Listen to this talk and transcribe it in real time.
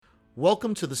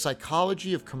Welcome to the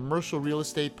Psychology of Commercial Real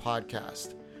Estate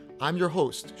podcast. I'm your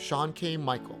host, Sean K.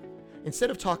 Michael.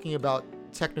 Instead of talking about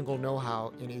technical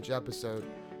know-how in each episode,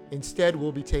 instead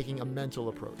we'll be taking a mental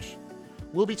approach.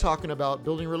 We'll be talking about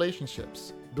building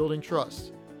relationships, building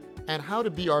trust, and how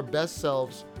to be our best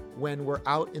selves when we're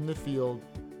out in the field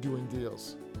doing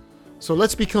deals. So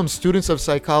let's become students of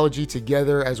psychology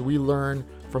together as we learn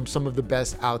from some of the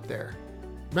best out there.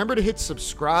 Remember to hit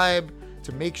subscribe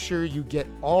to make sure you get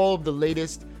all of the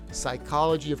latest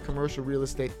Psychology of Commercial Real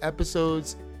Estate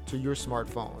episodes to your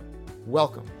smartphone.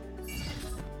 Welcome.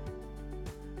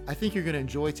 I think you're going to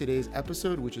enjoy today's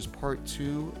episode, which is part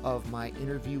 2 of my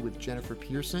interview with Jennifer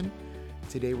Pierson.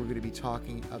 Today we're going to be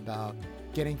talking about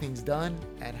getting things done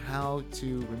and how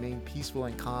to remain peaceful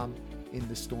and calm in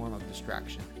the storm of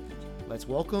distraction. Let's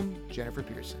welcome Jennifer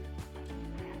Pierson.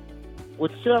 What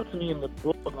stood out to me in the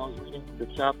book when I was reading the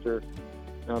chapter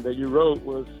that you wrote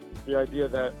was the idea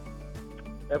that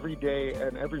every day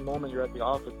and every moment you're at the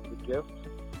office is a gift,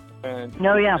 and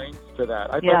thanks to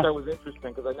that. I thought that was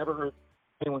interesting because I never heard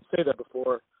anyone say that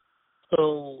before.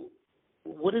 So,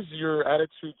 what is your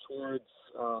attitude towards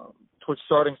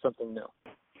starting something new?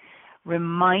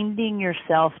 Reminding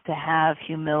yourself to have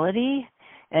humility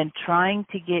and trying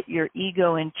to get your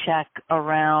ego in check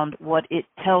around what it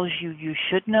tells you you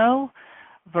should know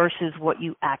versus what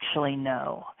you actually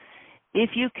know.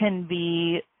 If you can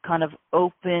be kind of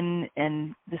open,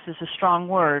 and this is a strong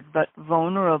word, but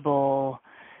vulnerable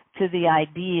to the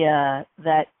idea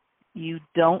that you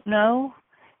don't know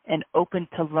and open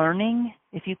to learning,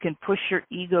 if you can push your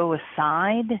ego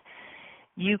aside,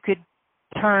 you could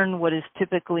turn what is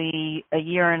typically a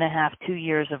year and a half, 2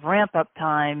 years of ramp-up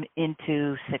time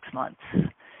into 6 months.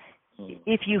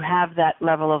 If you have that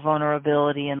level of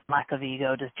vulnerability and lack of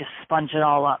ego to just sponge it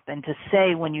all up and to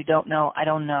say when you don't know, I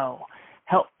don't know.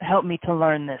 Help me to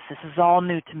learn this. This is all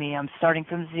new to me. I'm starting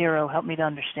from zero. Help me to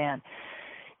understand.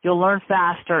 You'll learn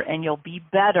faster and you'll be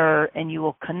better and you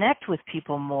will connect with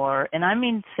people more. And I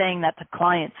mean saying that to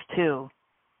clients too,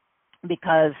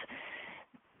 because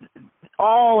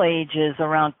all ages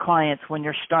around clients when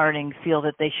you're starting feel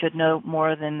that they should know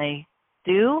more than they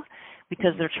do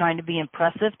because they're trying to be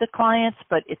impressive to clients,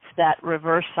 but it's that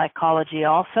reverse psychology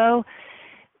also.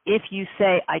 If you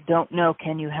say, I don't know,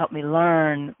 can you help me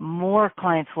learn, more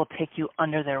clients will take you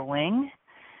under their wing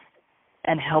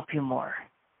and help you more.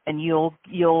 And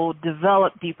you'll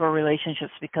develop deeper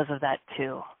relationships because of that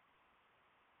too.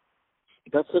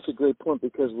 That's such a great point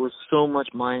because we're so much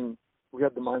we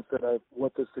have the mindset of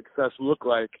what does success look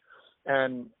like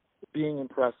and being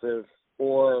impressive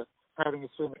or having a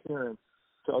certain appearance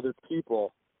to other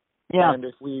people. Yeah. And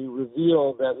if we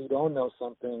reveal that we don't know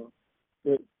something,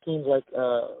 it seems like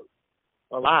a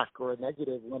lack or a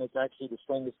negative when it's actually the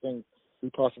strongest thing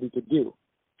we possibly could do.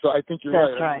 So I think you're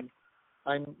right.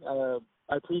 I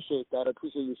appreciate that. I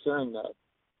appreciate you sharing that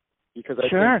because I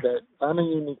Sure. think that I'm in a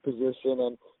unique position,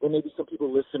 and there may be some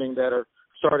people listening that are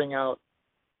starting out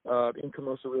in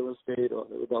commercial real estate or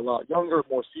a lot younger,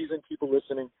 more seasoned people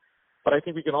listening. But I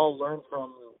think we can all learn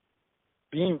from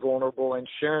being vulnerable and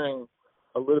sharing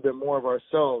a little bit more of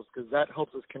ourselves because that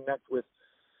helps us connect with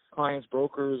clients,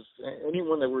 brokers,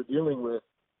 anyone that we're dealing with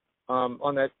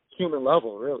on that human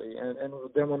level, really, and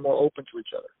then we're more open to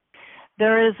each other.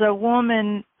 There is a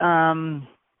woman,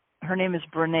 her name is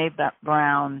Brene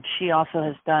Brown. She also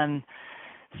has done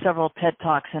several TED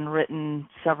Talks and written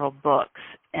several books,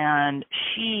 and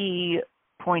she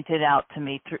pointed out to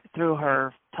me through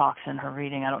her talks and her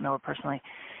reading, I don't know her personally,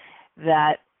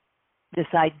 that this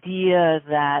idea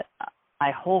that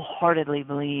I wholeheartedly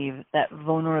believe that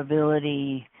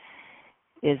vulnerability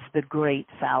is the great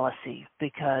fallacy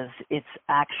because it's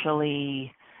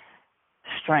actually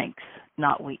strength,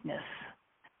 not weakness.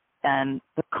 And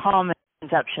the common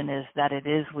conception is that it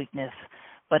is weakness,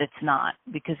 but it's not.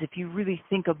 Because if you really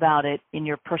think about it in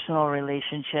your personal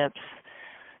relationships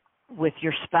with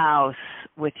your spouse,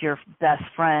 with your best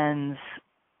friends,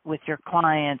 with your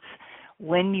clients,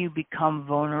 when you become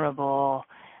vulnerable,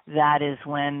 that is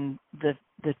when the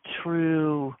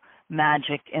true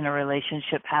magic in a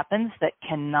relationship happens that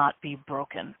cannot be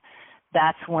broken.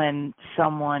 That's when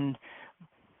someone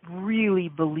really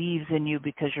believes in you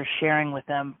because you're sharing with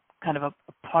them kind of a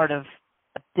part of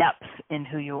a depth in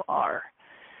who you are.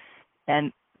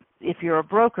 And if you're a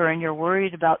broker and you're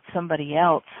worried about somebody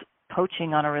else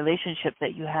poaching on a relationship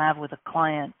that you have with a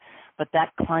client, but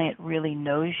that client really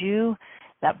knows you,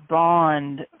 that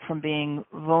bond from being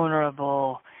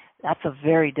vulnerable, that's a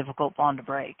very difficult bond to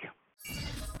break.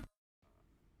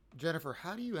 Jennifer,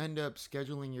 how do you end up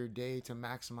scheduling your day to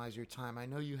maximize your time? I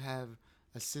know you have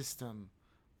a system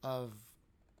of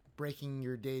breaking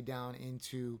your day down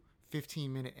into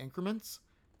 15-minute increments.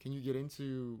 Can you get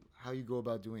into how you go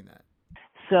about doing that?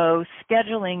 So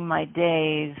scheduling my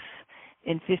days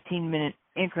in 15-minute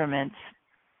increments,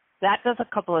 that does a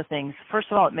couple of things. First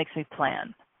of all, it makes me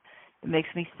plan. It makes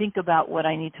me think about what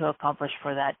I need to accomplish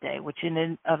for that day, which in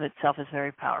and of itself is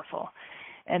very powerful.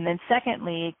 And then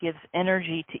secondly, it gives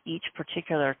energy to each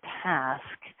particular task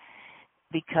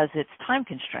because it's time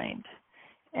constrained.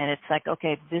 And it's like,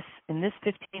 okay, in this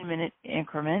 15-minute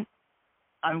increment,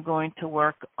 I'm going to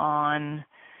work on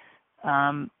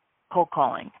cold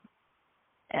calling.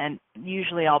 And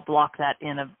usually I'll block that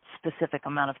in a specific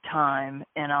amount of time,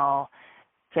 and I'll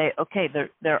say, okay,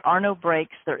 there are no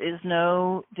breaks, there is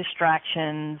no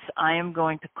distractions. I am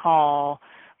going to call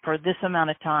for this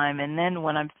amount of time, and then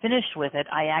when I'm finished with it,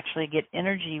 I actually get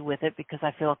energy with it because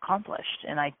I feel accomplished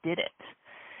and I did it.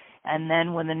 And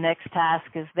then when the next task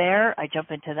is there, I jump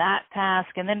into that task,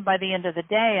 and then by the end of the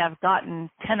day, I've gotten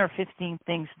 10 or 15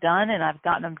 things done, and I've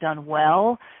gotten them done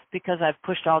well because I've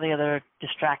pushed all the other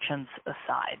distractions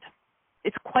aside.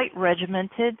 It's quite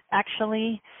regimented,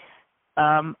 actually.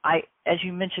 As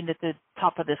you mentioned at the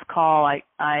top of this call,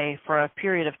 I for a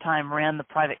period of time ran the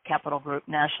private capital group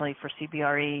nationally for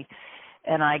CBRE,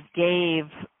 and I gave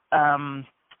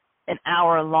an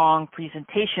hour-long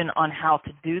presentation on how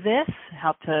to do this,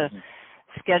 how to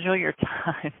schedule your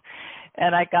time.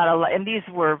 And I got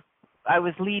I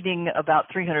was leading about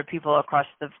 300 people across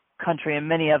the country, and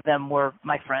many of them were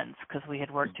my friends because we had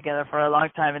worked together for a long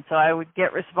time. And so I would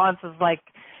get responses like,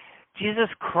 Jesus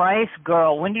Christ,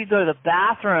 girl, when do you go to the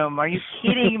bathroom? Are you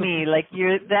kidding me? Like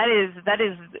that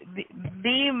is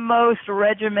the most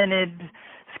regimented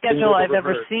schedule I've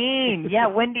ever seen. Yeah,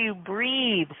 when do you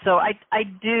breathe? So I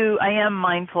am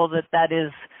mindful that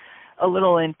is a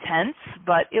little intense,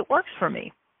 but it works for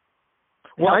me.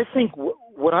 Well, I think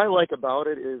what I like about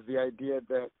it is the idea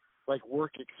that like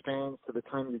work expands to the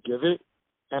time you give it,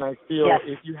 and I feel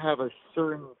if you have a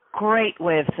certain great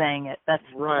way of saying it. That's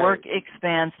right. Work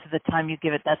expands to the time you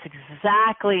give it. That's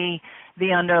exactly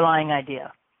the underlying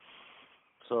idea.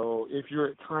 So if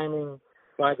you're timing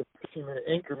by the 15-minute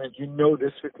increment, you know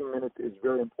this 15 minutes is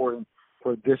very important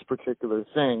for this particular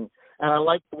thing. And I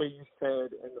like the way you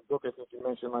said in the book, I think you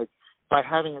mentioned, like, by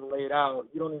having it laid out,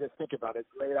 you don't need to think about it.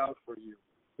 It's laid out for you.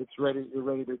 It's ready. You're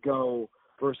ready to go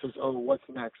versus, oh, what's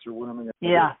next or what am I going to do?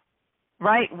 Yeah,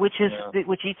 right, which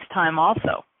eats time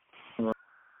also.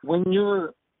 When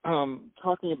you're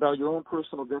talking about your own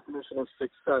personal definition of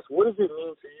success, what does it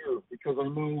mean to you? Because I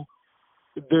know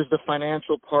there's the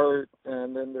financial part,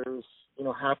 and then there's,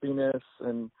 happiness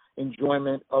and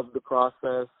enjoyment of the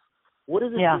process. What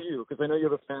is it for you? Because I know you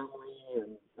have a family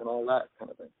and all that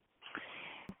kind of thing.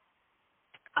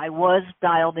 I was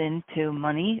dialed into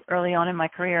money early on in my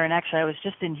career, and actually I was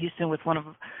just in Houston with one of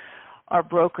our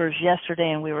brokers yesterday,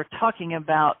 and we were talking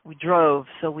about, we drove,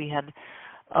 so we had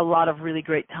a lot of really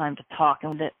great time to talk.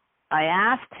 And I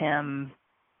asked him,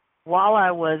 while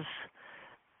I was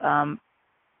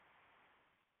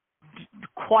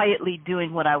quietly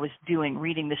doing what I was doing,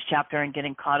 reading this chapter and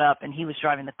getting caught up, and he was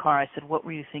driving the car, I said, what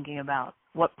were you thinking about?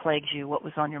 What plagues you? What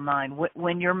was on your mind?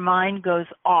 When your mind goes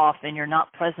off and you're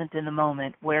not present in the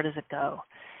moment, where does it go?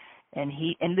 And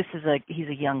he's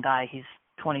a young guy. He's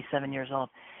 27 years old.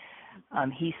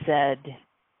 He said,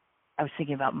 I was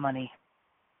thinking about money.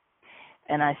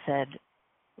 And I said,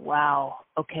 wow,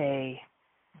 okay,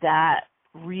 that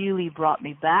really brought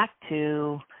me back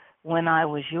to when I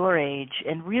was your age,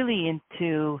 and really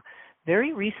into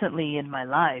very recently in my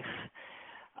life.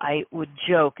 I would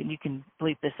joke, and you can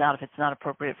bleep this out if it's not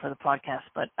appropriate for the podcast,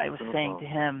 but I was saying to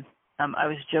him, I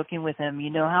was joking with him, you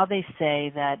know how they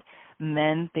say that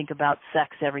men think about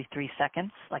sex every 3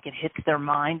 seconds? Like it hits their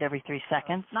mind every 3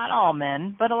 seconds? Not all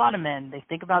men, but a lot of men. They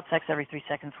think about sex every 3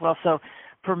 seconds. Well, so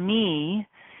for me,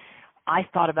 I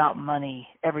thought about money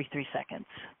every 3 seconds.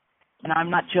 And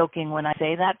I'm not joking when I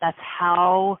say that. That's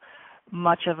how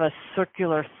much of a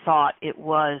circular thought it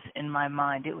was in my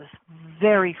mind. It was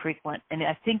very frequent. And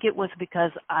I think it was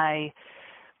because I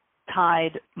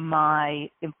tied my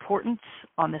importance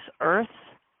on this earth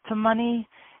to money,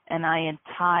 and I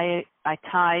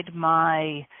tied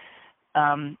my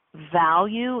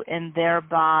value and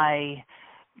thereby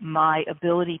my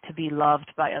ability to be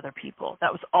loved by other people.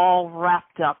 That was all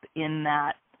wrapped up in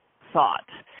that thought.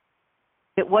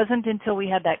 It wasn't until we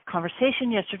had that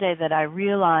conversation yesterday that I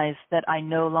realized that I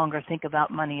no longer think about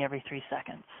money every 3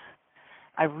 seconds.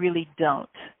 I really don't.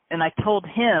 And I told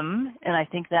him, and I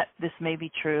think that this may be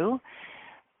true,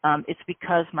 it's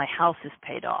because my house is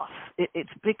paid off. It's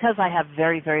because I have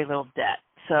very, very little debt,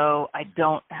 so I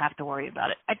don't have to worry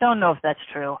about it. I don't know if that's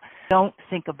true. Don't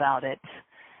think about it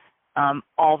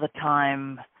all the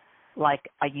time like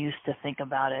I used to think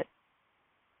about it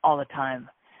all the time.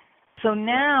 So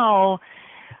now,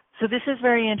 this is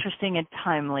very interesting and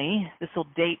timely. This will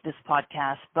date this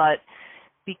podcast, but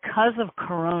because of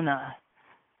Corona,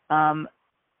 I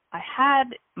had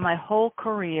my whole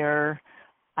career,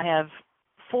 I have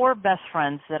 4 best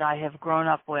friends that I have grown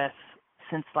up with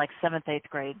since like 7th, 8th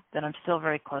grade that I'm still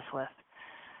very close with.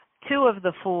 2 of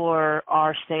the 4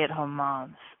 are stay-at-home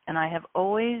moms, and I have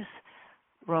always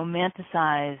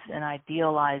romanticized and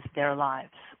idealized their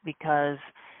lives because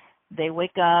they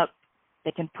wake up,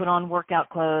 they can put on workout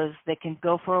clothes, they can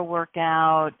go for a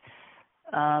workout,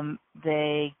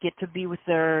 they get to be with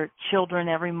their children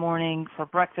every morning for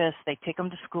breakfast, they take them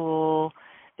to school,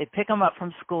 they pick them up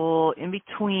from school, in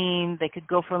between they could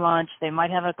go for lunch, they might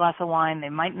have a glass of wine, they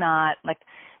might not. Like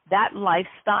that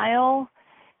lifestyle,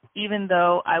 even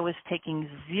though I was taking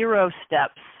 0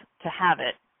 steps to have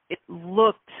it, it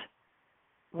looked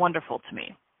wonderful to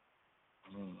me.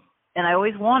 And I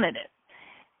always wanted it.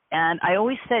 And I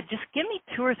always said, just give me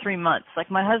 2 or 3 months. Like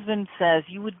my husband says,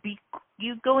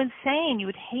 you'd go insane. You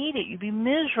would hate it. You'd be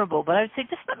miserable. But I would say,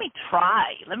 just let me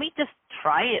try. Let me just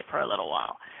try it for a little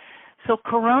while. So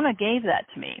Corona gave that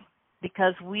to me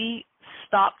because we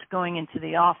stopped going into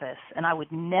the office, and I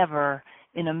would never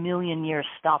in a million years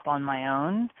stop on my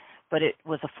own, but it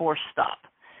was a forced stop.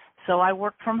 So I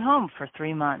worked from home for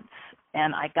 3 months,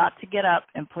 and I got to get up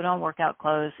and put on workout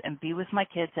clothes and be with my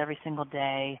kids every single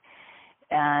day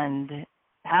and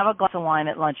have a glass of wine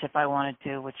at lunch if I wanted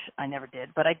to, which I never did.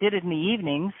 But I did it in the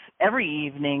evenings, every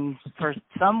evening for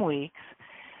some weeks.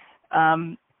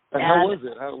 And how was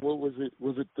it? What was it?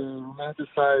 Was it the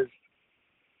romanticized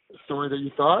story that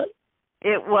you thought?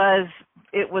 It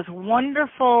was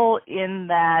wonderful in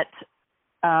that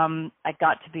I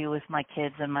got to be with my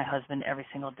kids and my husband every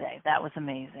single day. That was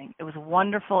amazing. It was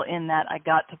wonderful in that I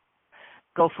got to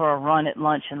go for a run at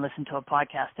lunch and listen to a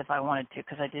podcast if I wanted to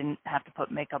because I didn't have to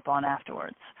put makeup on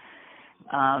afterwards.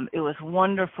 It was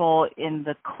wonderful in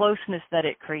the closeness that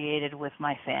it created with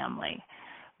my family.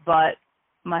 But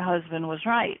my husband was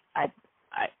right.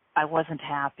 I wasn't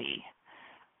happy.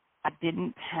 I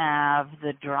didn't have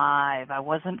the drive. I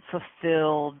wasn't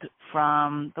fulfilled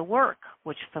from the work,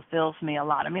 which fulfills me a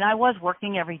lot. I mean, I was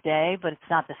working every day, but it's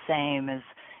not the same as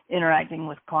interacting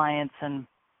with clients and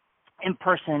in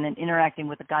person and interacting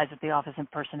with the guys at the office in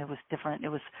person. It was different.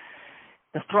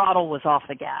 The throttle was off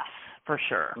the gas for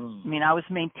sure. I mean, I was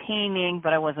maintaining,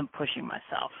 but I wasn't pushing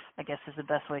myself, I guess is the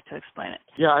best way to explain it.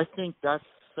 Yeah, I think that's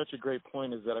such a great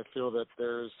point, is that I feel that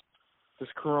this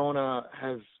Corona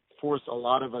has forced a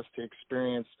lot of us to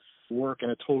experience work in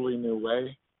a totally new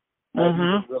way,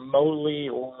 either remotely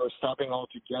or stopping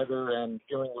altogether and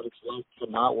feeling what it's like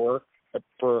to not work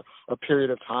for a period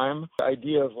of time. The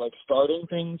idea of like starting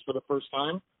things for the first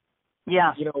time.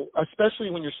 Yeah. You know,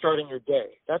 especially when you're starting your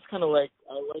day. That's kind of like,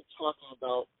 I like talking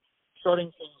about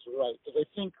starting things right, because I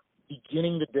think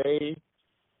beginning the day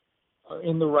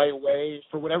in the right way,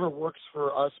 for whatever works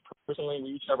for us personally, we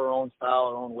each have our own style,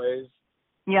 our own ways.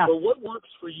 Yeah. But what works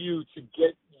for you to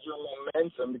get your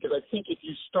momentum? Because I think if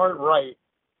you start right,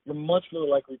 you're much more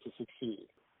likely to succeed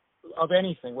of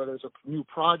anything, whether it's a new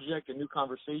project, a new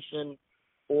conversation,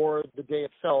 or the day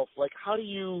itself. Like, how do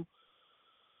you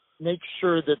make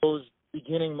sure that those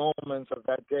beginning moments of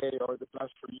that day are the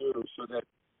best for you, so that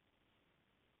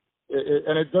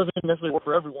and it doesn't necessarily work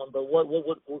for everyone, but what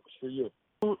works for you?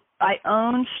 I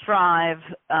own Strive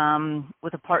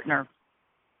with a partner.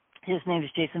 His name is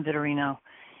Jason Vitorino.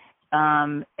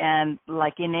 And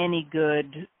like in any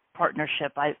good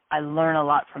partnership, I learn a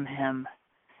lot from him.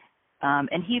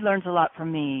 And he learns a lot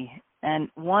from me. And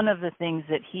one of the things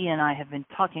that he and I have been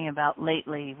talking about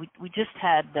lately, we just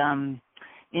had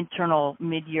internal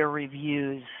mid-year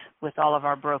reviews with all of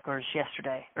our brokers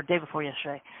yesterday, or day before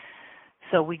yesterday.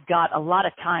 So we got a lot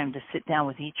of time to sit down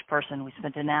with each person. We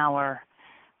spent an hour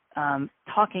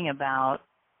talking about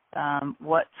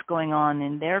what's going on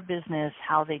in their business,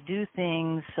 how they do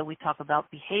things. So we talk about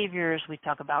behaviors, we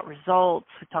talk about results,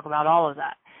 we talk about all of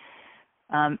that.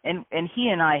 And he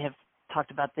and I have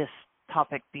talked about this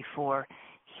topic before.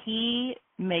 He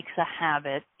makes a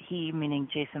habit, he meaning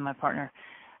Jason, my partner,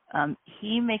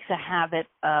 he makes a habit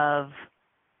of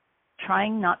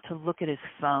trying not to look at his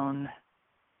phone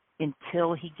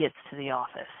until he gets to the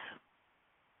office.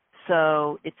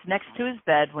 So it's next to his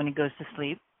bed when he goes to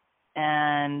sleep,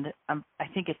 and I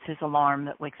think it's his alarm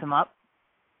that wakes him up.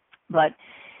 But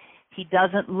he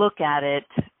doesn't look at it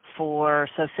so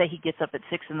say he gets up at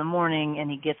 6 in the morning and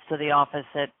he gets to the office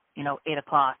at 8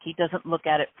 o'clock. He doesn't look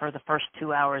at it for the first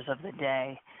 2 hours of the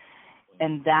day.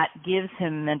 And that gives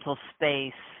him mental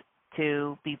space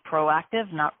to be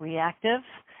proactive, not reactive,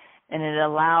 and it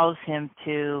allows him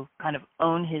to kind of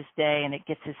own his day, and it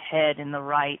gets his head in the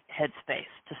right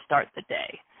headspace to start the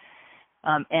day.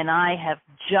 And I have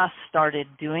just started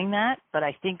doing that, but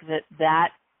I think that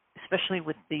especially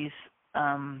with these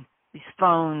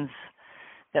phones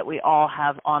that we all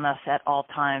have on us at all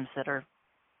times that are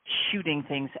shooting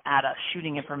things at us,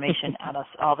 shooting information at us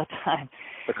all the time.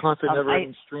 The constant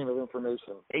never-ending stream of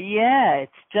information. Yeah,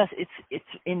 it's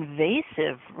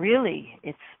invasive, really.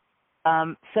 It's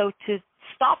so to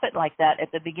stop it like that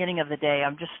at the beginning of the day,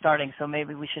 I'm just starting, so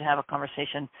maybe we should have a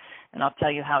conversation, and I'll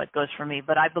tell you how it goes for me.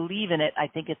 But I believe in it. I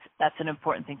think that's an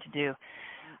important thing to do.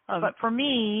 But for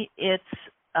me, it's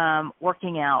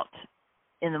working out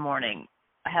in the morning.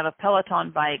 I have a Peloton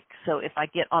bike, so if I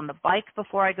get on the bike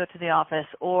before I go to the office,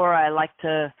 or I like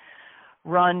to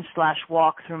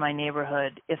run/walk through my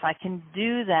neighborhood, if I can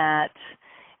do that,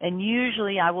 and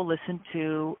usually I will listen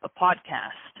to a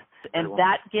podcast, and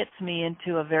that gets me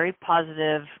into a very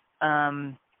positive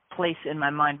place in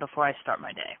my mind before I start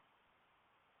my day.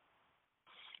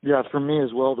 Yeah, for me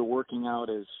as well, the working out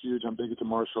is huge. I'm big into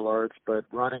martial arts, but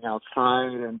running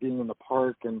outside and being in the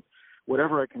park and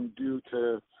whatever I can do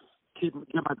to get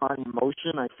my body in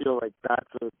motion, I feel like that's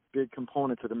a big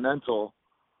component to the mental,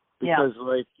 because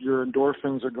like your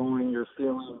endorphins are going, you're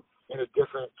feeling in a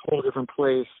whole different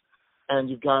place, and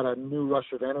you've got a new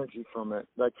rush of energy from it.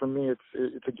 Like for me,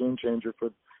 it's a game changer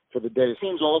for the day. It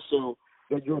seems also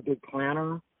that you're a big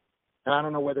planner, and I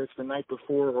don't know whether it's the night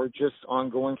before or just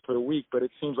ongoing for the week, but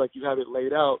it seems like you have it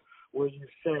laid out where you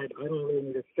said, I don't really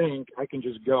need to think, I can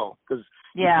just go, because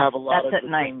you have a lot of the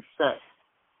things set.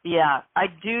 Yeah, I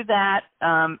do that.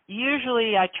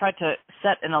 Usually I try to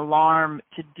set an alarm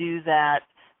to do that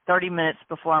 30 minutes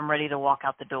before I'm ready to walk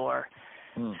out the door.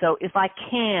 So if I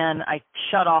can, I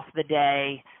shut off the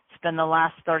day, spend the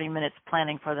last 30 minutes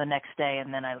planning for the next day,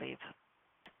 and then I leave.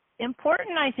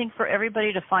 Important, I think, for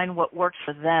everybody to find what works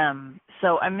for them.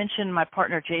 So I mentioned my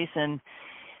partner, Jason.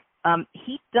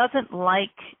 He doesn't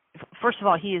first of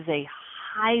all, he is a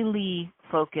highly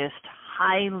focused,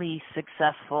 highly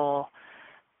successful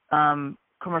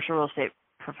commercial real estate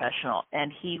professional,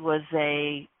 and he was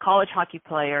a college hockey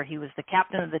player. He was the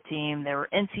captain of the team. They were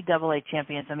NCAA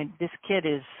champions. I mean, this kid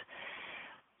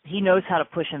he knows how to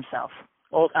push himself.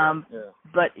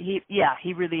 But he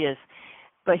really is.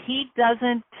 But he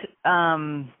doesn't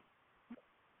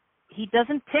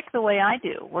pick the way I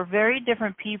do. We're very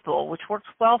different people, which works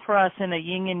well for us in a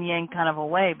yin and yang kind of a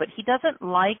way, but he doesn't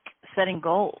like setting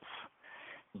goals.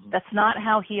 That's not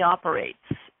how he operates.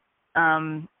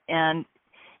 And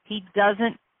he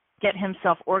doesn't get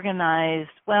himself organized.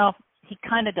 Well, he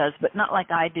kind of does, but not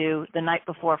like I do the night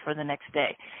before for the next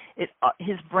day.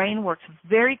 His brain works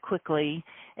very quickly,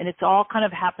 and it's all kind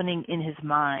of happening in his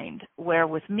mind, where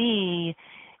with me,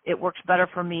 it works better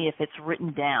for me if it's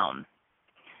written down.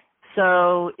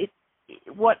 So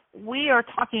what we are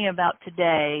talking about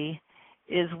today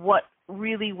is what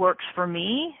really works for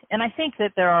me, and I think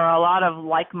that there are a lot of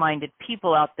like-minded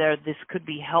people out there this could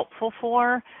be helpful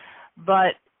for,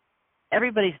 but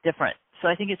everybody's different. So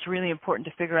I think it's really important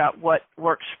to figure out what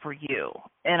works for you.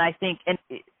 And I think,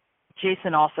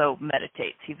 Jason also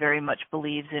meditates. He very much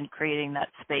believes in creating that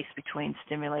space between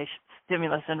stimulus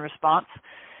and response.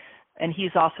 And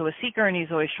he's also a seeker, and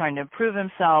he's always trying to improve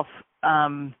himself.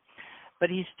 But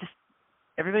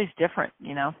everybody's different,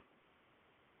 you know?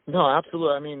 No,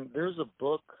 absolutely. I mean, there's a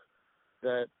book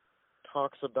that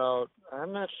talks about,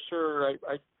 I'm not sure,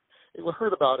 I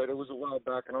heard about it. It was a while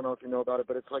back. I don't know if you know about it,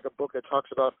 but it's like a book that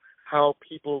talks about how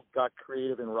people got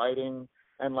creative in writing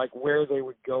and like where they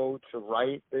would go to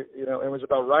write. It was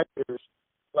about writers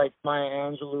like Maya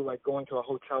Angelou, like going to a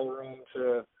hotel room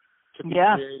to be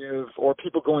creative, or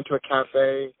people going to a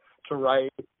cafe to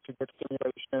write, to get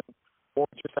stimulation, or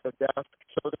just at a desk.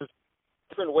 So there's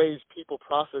different ways people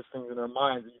process things in their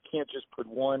minds. You can't just put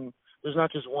there's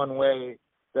not just one way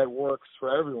that works for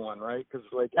everyone, right? Because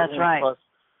that's right.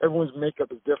 Everyone's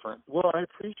makeup is different. Well, I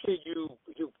appreciate you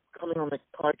coming on the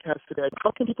podcast today.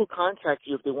 How can people contact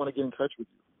you if they want to get in touch with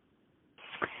you?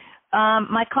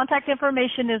 My contact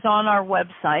information is on our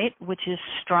website, which is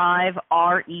strivere.com,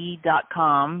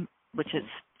 which is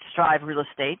Strive Real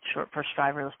Estate, short for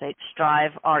Strive Real Estate,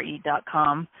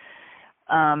 strivere.com.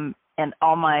 And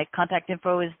all my contact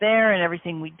info is there, and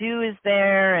everything we do is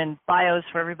there, and bios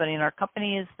for everybody in our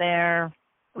company is there.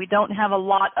 We don't have a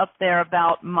lot up there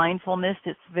about mindfulness.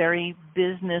 It's very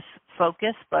business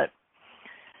focused, but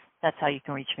that's how you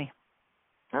can reach me.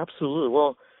 Absolutely.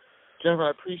 Well, Jennifer,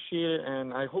 I appreciate it,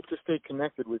 and I hope to stay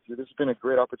connected with you. This has been a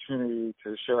great opportunity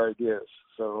to share ideas.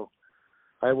 So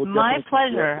I will. My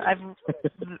pleasure.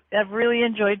 I've really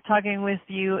enjoyed talking with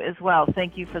you as well.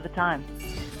 Thank you for the time.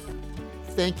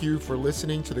 thank you for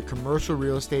listening to the Commercial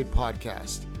Real Estate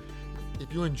Podcast.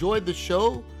 If you enjoyed the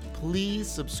show, please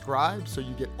subscribe so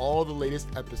you get all the latest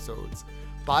episodes.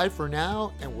 Bye for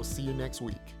now, and we'll see you next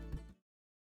week.